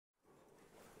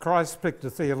Christ picked a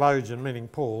theologian, meaning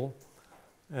Paul,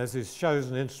 as his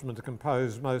chosen instrument to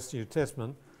compose most New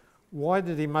Testament, why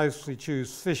did he mostly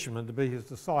choose fishermen to be his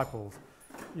disciples?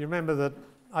 You remember that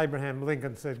Abraham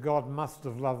Lincoln said God must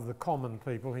have loved the common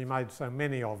people, he made so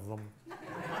many of them.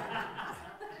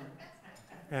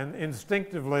 And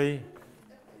instinctively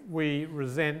we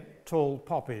resent tall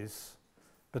poppies,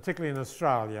 particularly in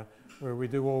Australia, where we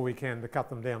do all we can to cut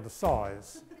them down to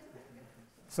size.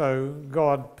 So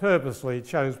God purposely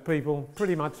chose people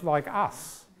pretty much like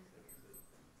us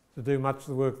to do much of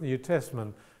the work of the New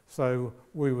Testament, so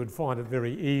we would find it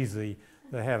very easy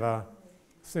to have a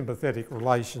sympathetic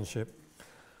relationship.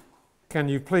 Can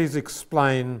you please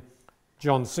explain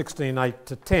John 16:8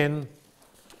 to 10?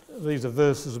 These are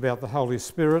verses about the Holy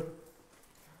Spirit.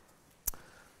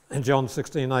 In John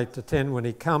 16:8 to 10, when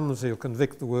he comes, he'll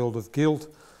convict the world of guilt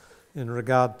in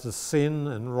regard to sin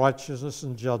and righteousness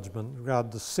and judgment. In regard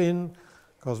to sin,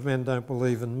 because men don't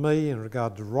believe in me. In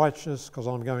regard to righteousness, because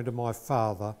I'm going to my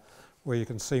Father, where you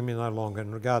can see me no longer.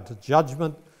 In regard to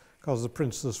judgment, because the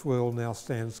prince of this world now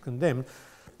stands condemned.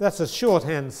 That's a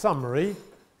shorthand summary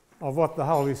of what the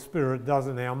Holy Spirit does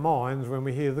in our minds when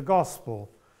we hear the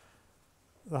gospel.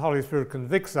 The Holy Spirit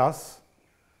convicts us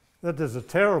that there's a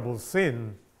terrible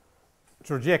sin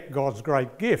to reject God's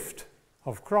great gift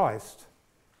of Christ.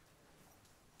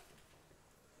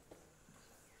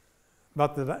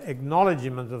 But the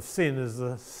acknowledgement of sin is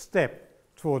a step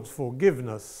towards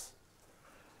forgiveness,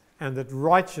 and that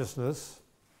righteousness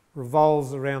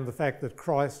revolves around the fact that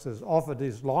Christ has offered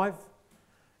his life.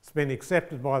 It's been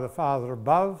accepted by the Father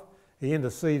above. He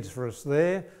intercedes for us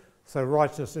there. So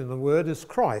righteousness in the word is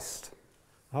Christ.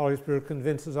 The Holy Spirit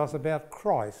convinces us about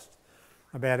Christ,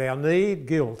 about our need,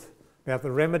 guilt, about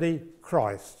the remedy,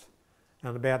 Christ,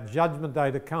 and about judgment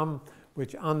day to come,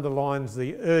 which underlines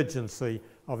the urgency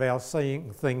of our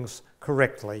seeing things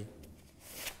correctly.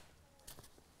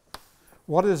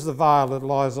 What is the veil that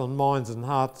lies on minds and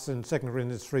hearts in 2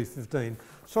 Corinthians 3:15?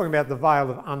 It's talking about the veil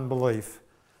of unbelief.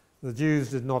 The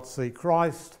Jews did not see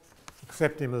Christ,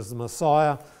 accept him as the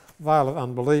Messiah, veil of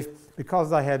unbelief, because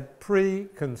they had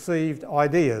preconceived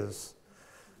ideas.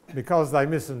 Because they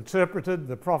misinterpreted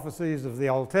the prophecies of the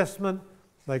Old Testament,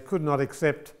 they could not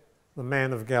accept the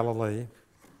man of Galilee.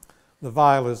 The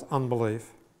veil is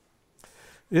unbelief.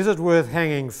 Is it worth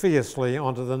hanging fiercely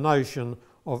onto the notion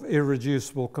of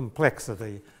irreducible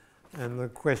complexity? And the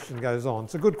question goes on.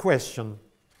 It's a good question.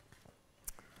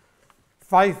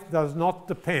 Faith does not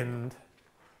depend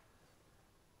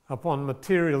upon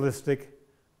materialistic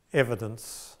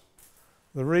evidence.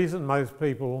 The reason most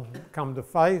people come to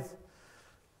faith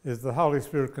is the Holy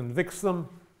Spirit convicts them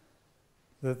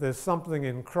that there's something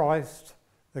in Christ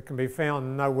that can be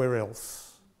found nowhere else.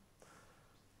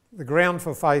 The ground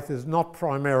for faith is not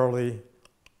primarily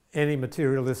any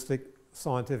materialistic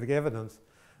scientific evidence,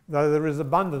 though there is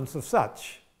abundance of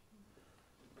such.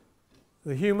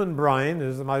 The human brain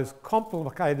is the most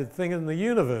complicated thing in the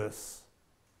universe,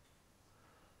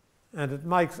 and it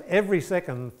makes every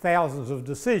second thousands of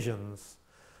decisions.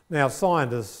 Now,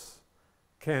 scientists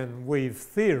can weave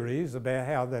theories about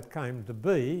how that came to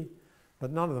be,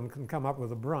 but none of them can come up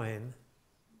with a brain.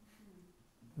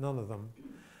 None of them.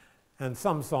 And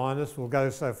some scientists will go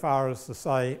so far as to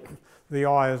say the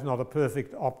eye is not a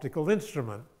perfect optical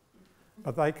instrument,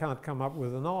 but they can't come up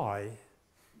with an eye.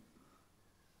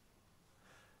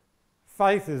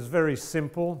 Faith is very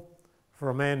simple for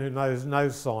a man who knows no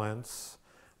science.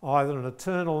 Either an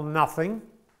eternal nothing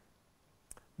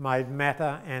made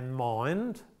matter and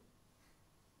mind,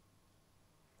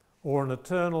 or an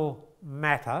eternal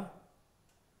matter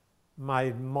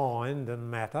made mind and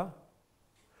matter,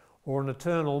 or an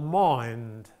eternal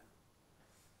mind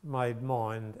made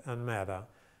mind and matter.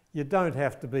 You don't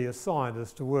have to be a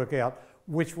scientist to work out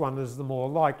which one is the more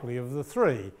likely of the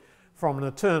three. From an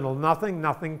eternal nothing,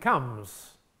 nothing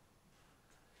comes.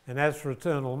 And as for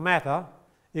eternal matter,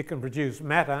 it can produce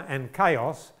matter and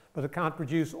chaos, but it can't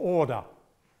produce order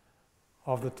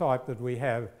of the type that we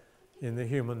have in the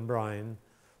human brain.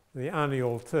 The only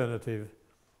alternative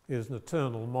is an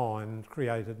eternal mind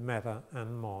created matter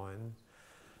and mind.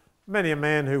 Many a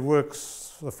man who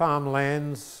works for the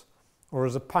farmlands or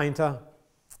as a painter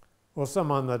or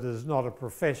someone that is not a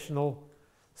professional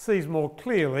sees more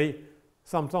clearly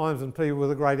sometimes than people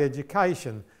with a great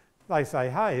education. They say,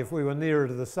 hey, if we were nearer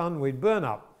to the sun, we'd burn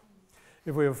up.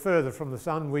 If we were further from the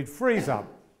sun, we'd freeze up.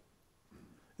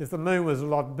 If the moon was a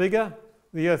lot bigger,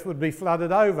 the earth would be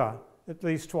flooded over at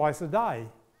least twice a day.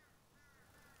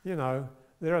 You know,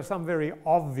 there are some very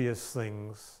obvious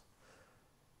things.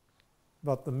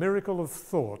 But the miracle of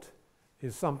thought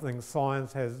is something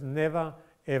science has never,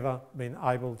 ever been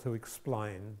able to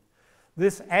explain.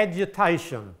 This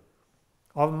agitation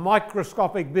of a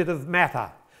microscopic bit of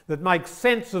matter that makes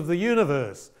sense of the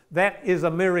universe, that is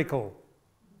a miracle.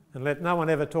 And let no one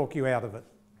ever talk you out of it.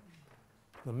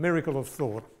 The miracle of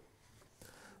thought.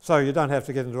 So you don't have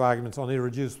to get into arguments on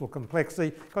irreducible complexity,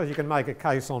 because you can make a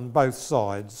case on both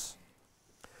sides.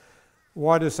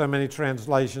 Why do so many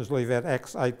translations leave out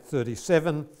Acts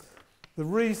 8:37? The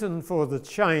reason for the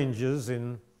changes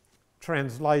in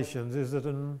translations is that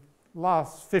in the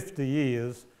last 50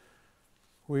 years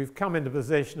we've come into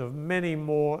possession of many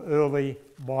more early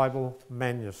Bible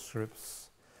manuscripts.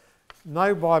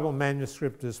 No Bible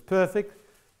manuscript is perfect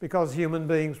because human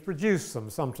beings produce them.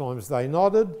 Sometimes they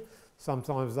nodded,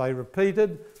 sometimes they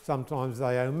repeated, sometimes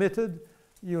they omitted.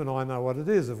 You and I know what it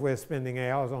is if we're spending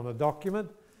hours on a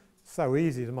document. It's so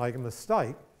easy to make a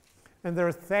mistake. And there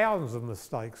are thousands of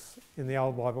mistakes in the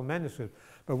old Bible manuscript.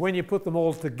 But when you put them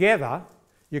all together,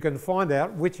 you can find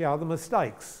out which are the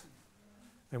mistakes.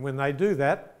 And when they do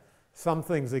that, some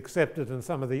things accepted in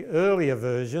some of the earlier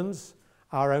versions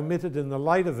are omitted in the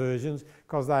later versions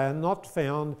because they are not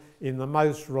found in the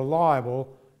most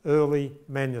reliable early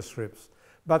manuscripts.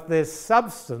 But their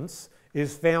substance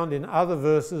is found in other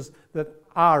verses that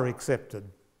are accepted.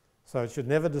 So it should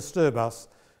never disturb us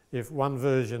if one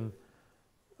version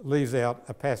leaves out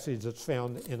a passage that's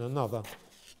found in another.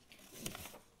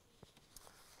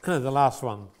 The last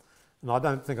one, and I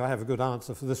don't think I have a good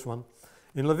answer for this one.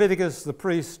 In Leviticus, the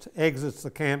priest exits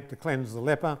the camp to cleanse the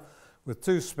leper with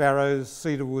 2 sparrows,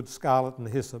 cedar wood, scarlet and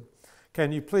hyssop.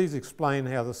 Can you please explain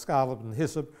how the scarlet and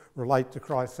hyssop relate to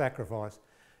Christ's sacrifice?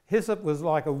 Hyssop was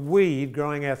like a weed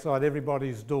growing outside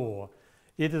everybody's door.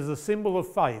 It is a symbol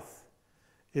of faith.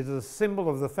 It is a symbol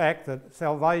of the fact that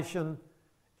salvation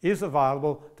is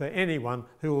available to anyone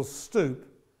who will stoop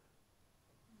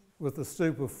with the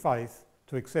stoop of faith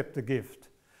to accept the gift.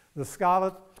 The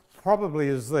scarlet probably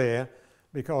is there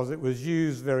because it was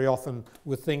used very often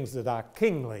with things that are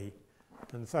kingly.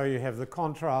 And so you have the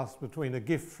contrast between a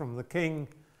gift from the king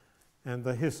and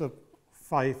the hyssop,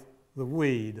 faith, the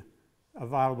weed,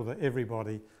 available to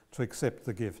everybody to accept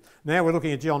the gift. Now we're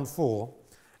looking at John 4,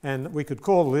 and we could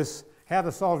call this How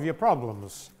to Solve Your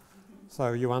Problems.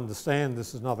 So you understand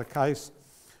this is another case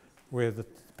where the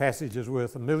passage is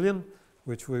worth $1 million,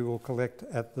 which we will collect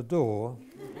at the door.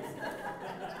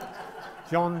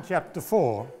 John chapter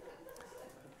 4.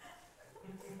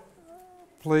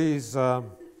 Please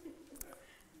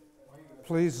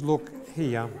look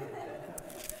here.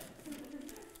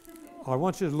 I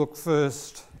want you to look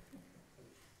first.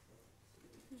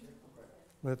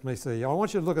 Let me see. I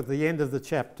want you to look at the end of the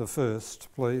chapter first,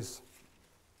 please.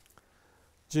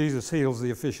 Jesus heals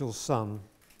the official's son.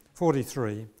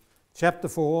 43. Chapter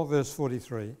 4, verse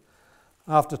 43.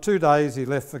 After 2 days he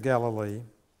left for Galilee.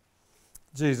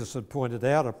 Jesus had pointed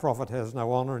out a prophet has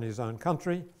no honour in his own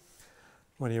country.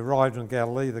 When he arrived in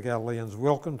Galilee, the Galileans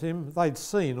welcomed him. They'd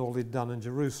seen all he'd done in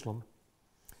Jerusalem.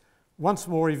 Once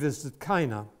more he visited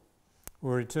Cana,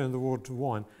 where he turned the water to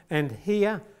wine. And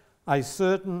here a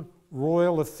certain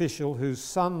royal official whose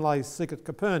son lay sick at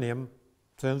Capernaum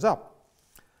turns up.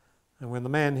 And when the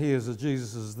man hears that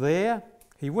Jesus is there,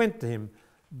 he went to him,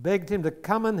 begged him to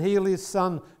come and heal his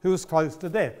son who was close to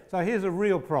death. So here's a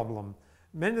real problem.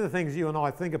 Many of the things you and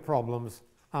I think are problems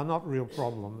are not real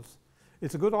problems.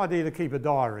 It's a good idea to keep a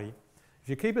diary. If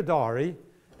you keep a diary,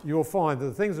 you'll find that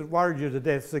the things that worried you to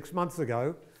death 6 months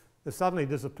ago have suddenly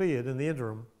disappeared in the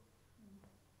interim.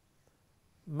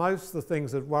 Most of the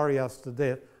things that worry us to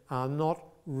death are not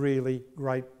really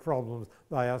great problems.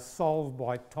 They are solved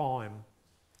by time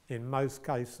in most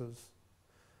cases.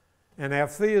 And our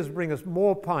fears bring us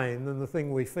more pain than the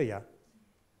thing we fear.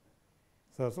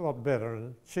 So it's a lot better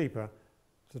and cheaper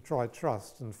to try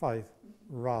trust and faith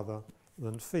rather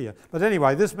than fear. But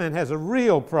anyway, this man has a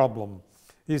real problem.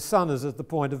 His son is at the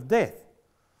point of death.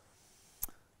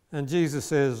 And Jesus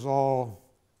says, oh,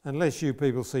 unless you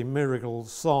people see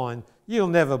miracles, signs, you'll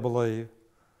never believe.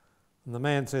 And the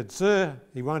man said, sir,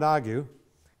 he won't argue,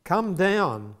 come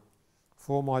down,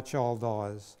 for my child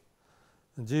dies.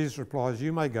 And Jesus replies,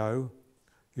 you may go,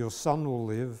 your son will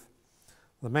live.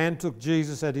 The man took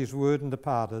Jesus at his word and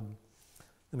departed.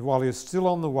 And while he was still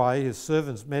on the way, his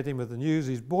servants met him with the news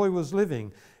his boy was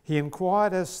living. He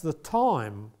inquired as to the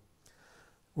time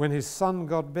when his son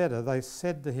got better. They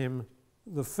said to him,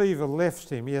 the fever left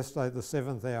him yesterday at the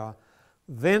 7th hour.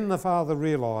 Then the father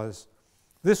realised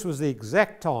this was the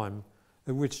exact time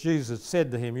at which Jesus said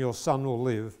to him, your son will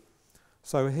live.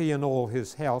 So he and all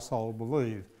his household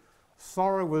believed.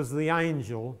 Sorrow was the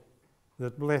angel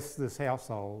that blessed this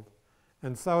household.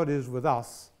 And so it is with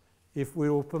us if we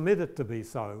will permit it to be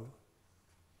so.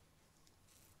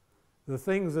 the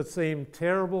things that seem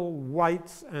terrible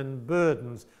weights and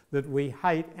burdens that we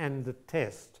hate and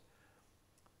detest,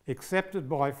 accepted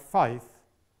by faith,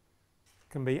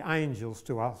 can be angels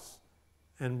to us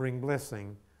and bring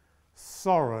blessing.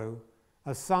 Sorrow,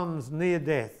 a son's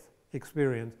near-death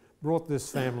experience, brought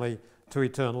this family to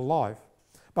eternal life.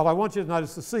 But I want you to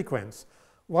notice the sequence.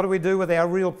 What do we do with our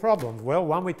real problems? Well,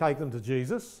 one, we take them to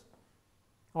Jesus.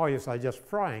 Oh, you say just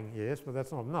praying. Yes, but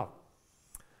that's not enough.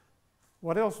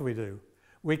 What else do?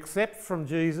 We accept from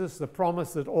Jesus the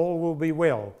promise that all will be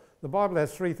well. The Bible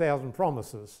has 3,000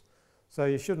 promises, so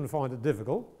you shouldn't find it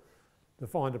difficult to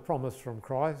find a promise from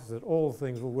Christ that all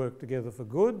things will work together for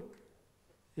good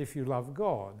if you love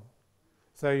God.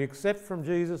 So you accept from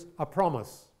Jesus a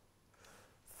promise.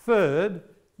 Third,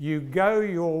 you go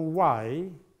your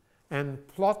way and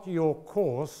plot your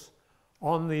course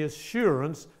on the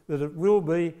assurance that it will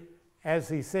be, as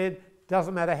he said,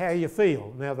 doesn't matter how you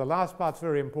feel. Now, the last part's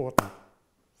very important.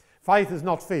 Faith is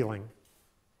not feeling.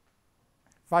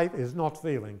 Faith is not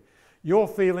feeling. Your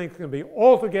feelings can be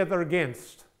altogether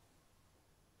against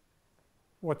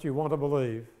what you want to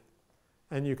believe,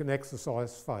 and you can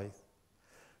exercise faith.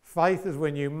 Faith is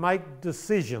when you make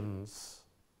decisions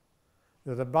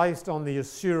that are based on the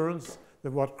assurance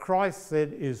that what Christ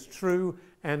said is true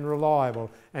and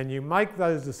reliable, and you make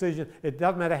those decisions. It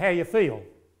doesn't matter how you feel.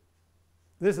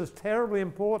 This is terribly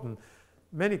important.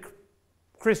 Many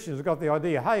Christians have got the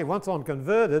idea, hey, once I'm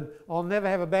converted, I'll never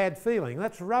have a bad feeling.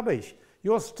 That's rubbish.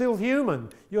 You're still human.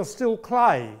 You're still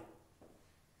clay.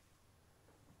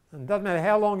 And it doesn't matter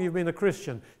how long you've been a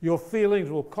Christian, your feelings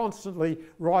will constantly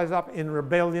rise up in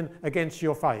rebellion against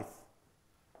your faith.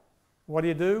 What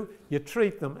do? You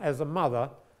treat them as a mother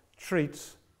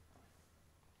treats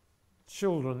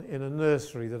children in a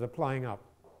nursery that are playing up.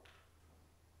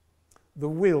 The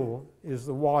will is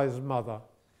the wise mother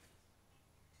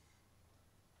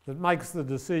that makes the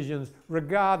decisions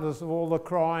regardless of all the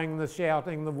crying, the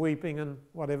shouting, the weeping and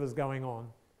whatever's going on.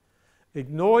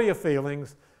 Ignore your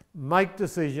feelings, make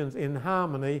decisions in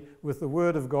harmony with the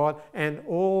Word of God, and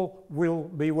all will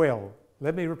be well.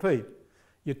 Let me repeat.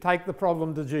 You take the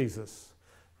problem to Jesus.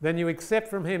 Then you accept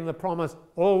from him the promise,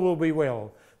 all will be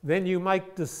well. Then you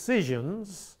make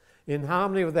decisions in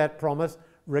harmony with that promise,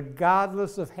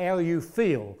 regardless of how you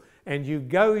feel. And you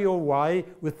go your way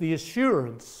with the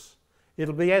assurance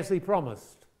it'll be as he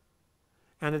promised.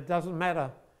 And it doesn't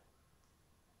matter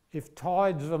if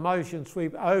tides of emotion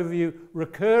sweep over you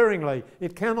recurringly.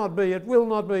 It cannot be, it will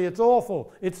not be, it's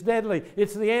awful, it's deadly,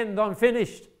 it's the end, I'm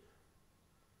finished.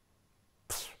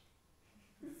 Psst.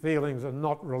 Feelings are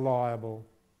not reliable.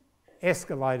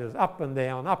 Escalators, up and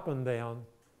down, up and down.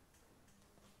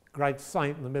 Great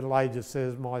saint in the Middle Ages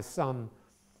says, my son,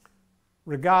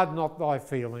 regard not thy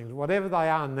feelings. Whatever they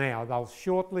are now, they'll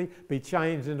shortly be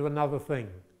changed into another thing.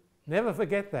 Never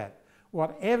forget that.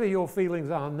 Whatever your feelings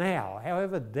are now,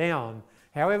 however down,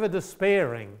 however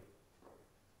despairing,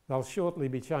 they'll shortly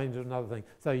be changed into another thing.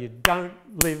 So you don't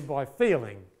live by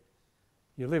feeling,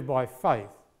 you live by faith.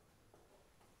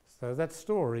 So that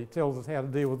story tells us how to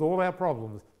deal with all our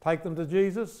problems. Take them to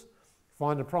Jesus,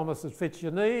 find a promise that fits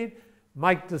your need,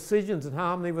 make decisions in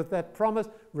harmony with that promise,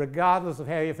 regardless of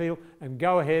how you feel, and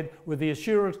go ahead with the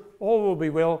assurance all will be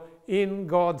well in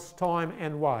God's time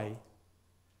and way.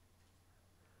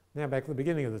 Now back to the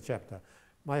beginning of the chapter.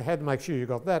 I had to make sure you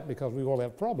got that because we all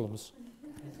have problems.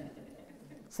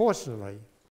 Fortunately,